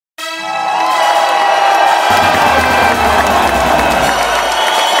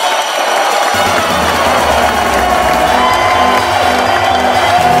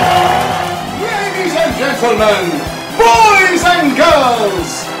gentlemen, boys and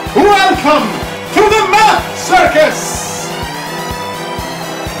girls, welcome to the Math Circus!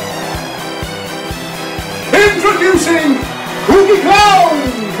 Introducing Kooky Clown,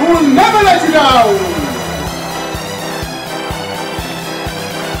 who will never let you down!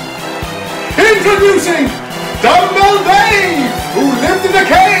 Introducing Dumbbell Dave, who lived in a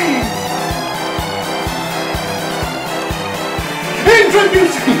cave!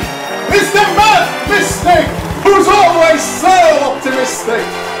 Introducing Mr. Mathmystic, who's always so optimistic!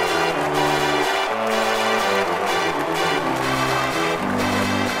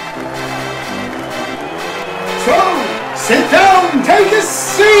 So, sit down, take a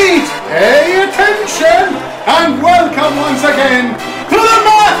seat, pay attention, and welcome once again to the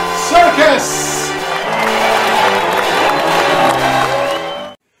Math Circus!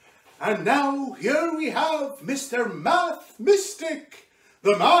 And now, here we have Mr. Mathmystic,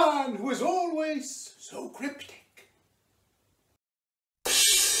 the man who is always so cryptic.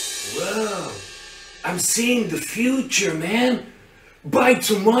 Whoa, I'm seeing the future, man. By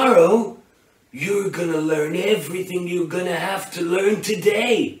tomorrow, you're gonna learn everything you're gonna have to learn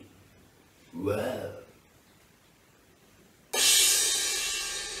today. Whoa.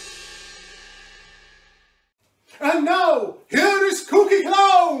 And now, here is Kooky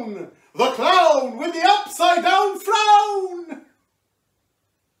Clown, the clown with the upside down frown.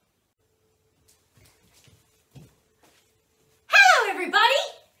 Hello, everybody!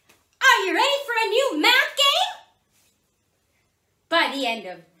 Are you ready for a new math game? By the end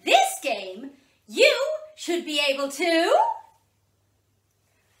of this game, you should be able to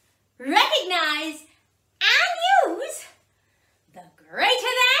recognize and use the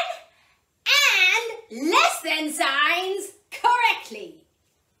greater than and less than signs correctly.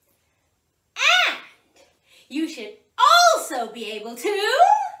 And you should also be able to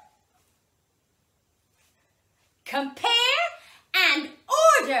compare and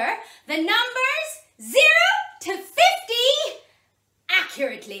order the numbers 0 to 50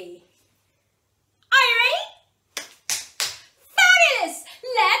 accurately. Are you ready? Fabulous!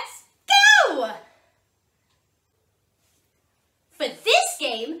 Let's go! For this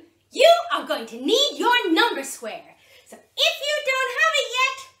game, you are going to need your number square. So if you don't have it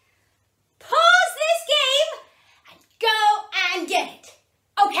yet, pause this game and go and get it.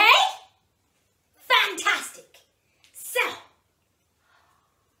 Okay? Fantastic. So,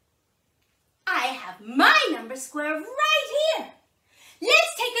 I have my number square right here.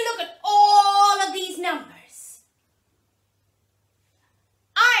 Let's take a look at all of these numbers.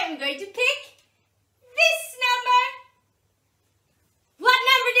 I'm going to pick this number. What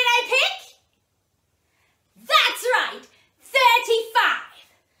number did I pick? That's right, 35.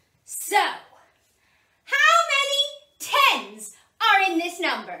 So, how many tens are in this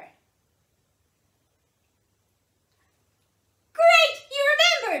number? Great, you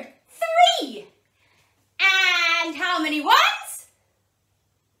remembered, 3. And how many ones?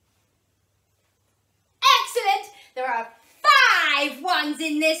 Excellent, there are 5 ones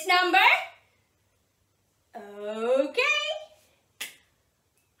in this number. Okay.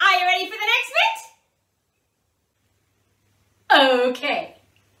 Are you ready for the next bit? Okay.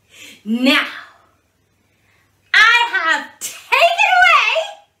 Now, I have taken away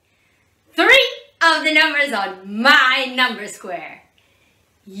 3 of the numbers on my number square.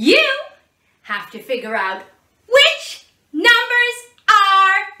 You have to figure out which numbers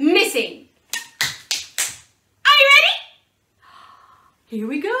are missing. Are you ready? Here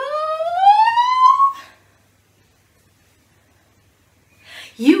we go.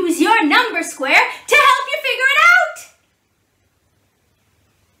 Use your number square to help you figure it out.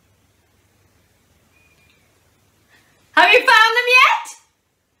 Have you found them yet?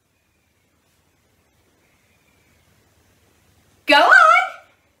 Go on.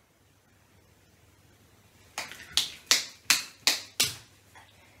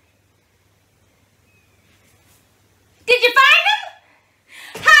 Did you find them?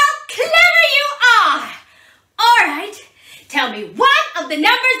 How clever you are. All right, tell me one of the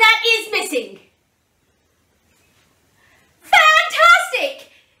numbers that is missing.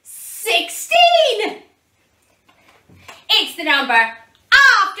 Fantastic! 16! It's the number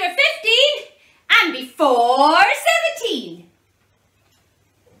after 15 and before 17.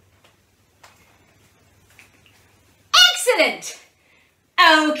 Excellent!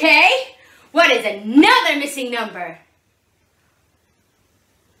 Okay, what is another missing number?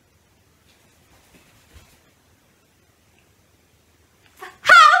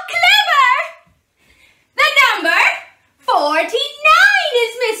 How clever! The number 49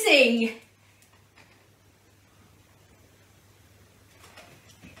 is missing.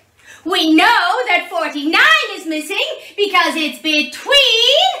 We know that 49 missing because it's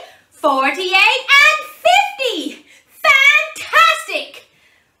between 48 and 50. Fantastic!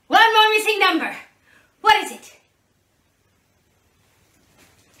 One more missing number. What is it?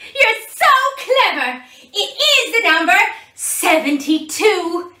 You're so clever. It is the number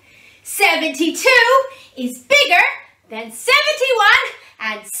 72. 72 is bigger than 71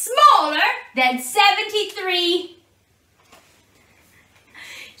 and smaller than 73.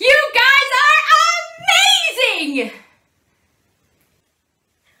 You guys are amazing!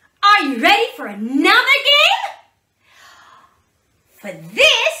 Are you ready for another game? For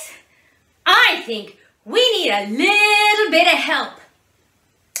this, I think we need a little bit of help.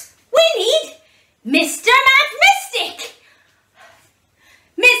 We need Mr. Mathmystic!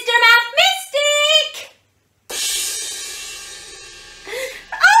 Mr. Mathmystic!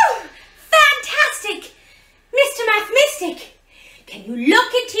 Oh, fantastic! Mr. Mathmystic, can you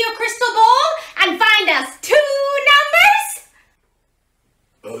look into your crystal ball and find us 2 numbers?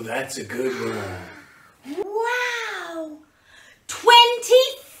 Oh, that's a good one. Wow! 25!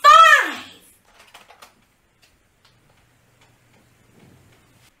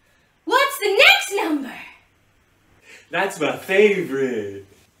 What's the next number? That's my favorite.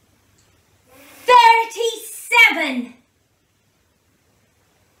 37!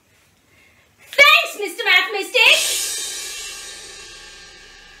 Thanks, Mr. Mathmystic!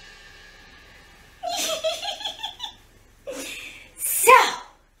 So,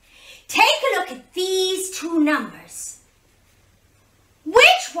 take a look at these 2 numbers.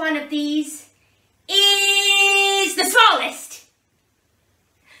 Which one of these is the smallest?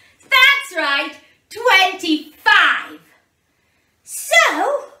 That's right, 25.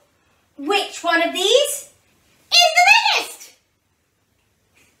 So, which one of these is the biggest?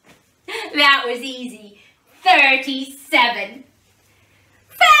 That was easy. 37.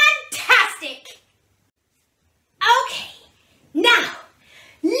 Fantastic! Okay, now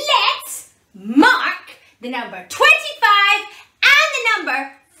let's mark the number 25 and the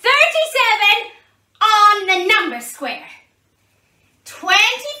number 37 on the number square.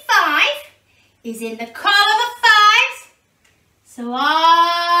 25 is in the column of 5s, so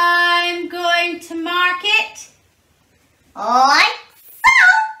I'm going to mark it like so.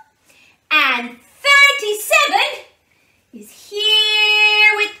 And 37 is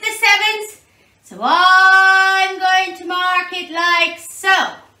here with the 7s, so I'm going to mark it like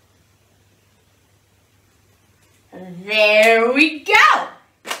so. There we go.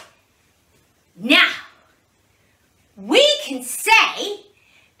 Now, we can say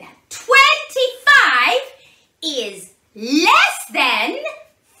that 25 is less than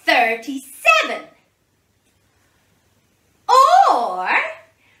 37. Or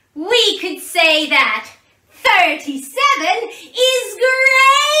we could say that 37 is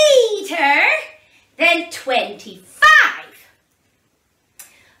greater than 25.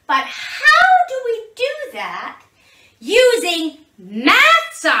 But how do we do that using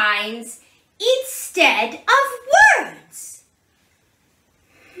math signs instead of words?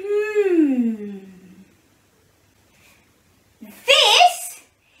 This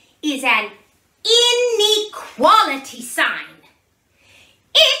is an inequality sign.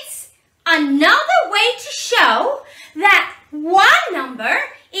 It's another way to show that one number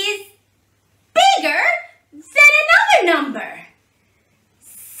is bigger than another number.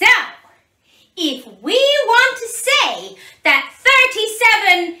 So, if we want to say that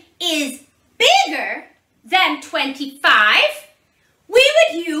 37 is bigger than 25, we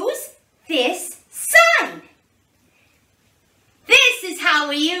would use this sign. This is how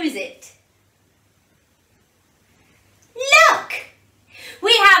we use it. Look,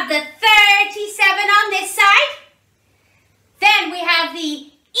 we have the 37 on this side, then we have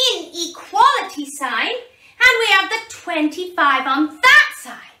the inequality sign, and we have the 25 on that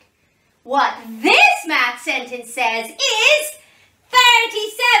side. What this math sentence says is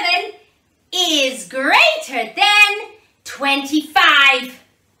 37 is greater than 25.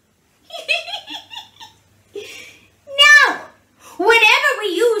 Now, whenever we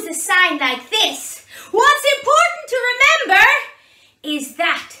use a sign like this, what's important to remember is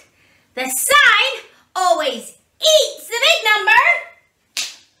that the sign always eats the big number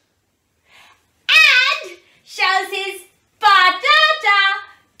and shows his patata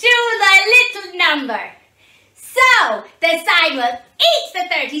to the little number. So, the sign will eat the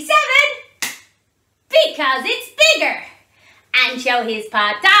 37 because it's bigger and show his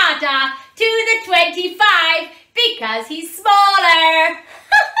patata to the 25 because he's smaller.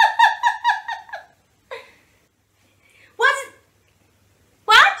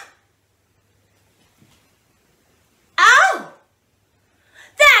 What? Oh,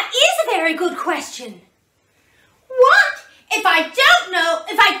 that is a very good question.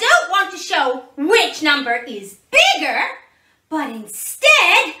 if I don't want to show which number is bigger, but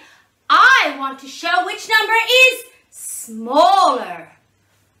instead I want to show which number is smaller,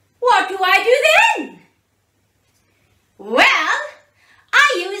 what do I do then? Well,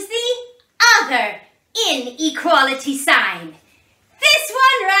 I use the other inequality sign. This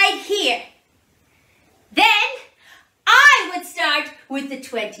one right here. Then I would start with the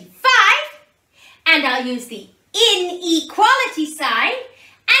 25 and I'll use the inequality sign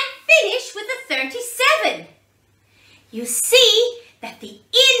and finish with the 37. You see that the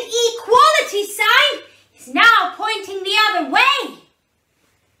inequality sign is now pointing the other way.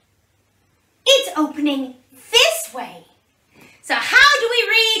 It's opening this way. So how do we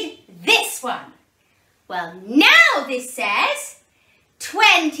read this one? Well, now this says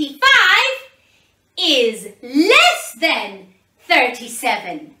 25 is less than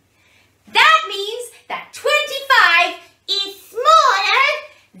 37. That means that 25 is smaller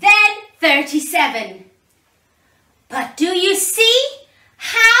than 37. But do you see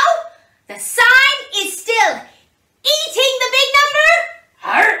how the sign is still eating the big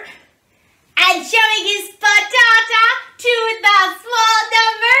number and showing his patata to the small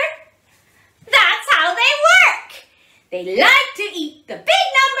number? That's how they work. They like to eat the big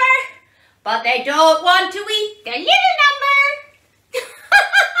number, but they don't want to eat the little number.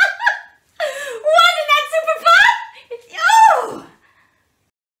 Wasn't that super fun? Oh!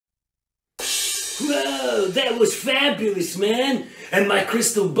 Whoa, that was fabulous, man. And my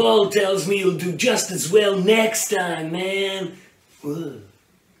crystal ball tells me you'll do just as well next time, man. Whoa.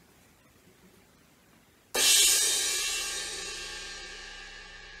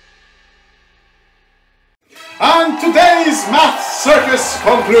 And today's Math Circus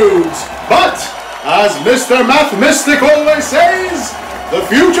concludes. But, as Mr. Mathmystic always says, the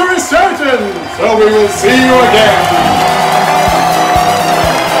future is certain, so we will see you again.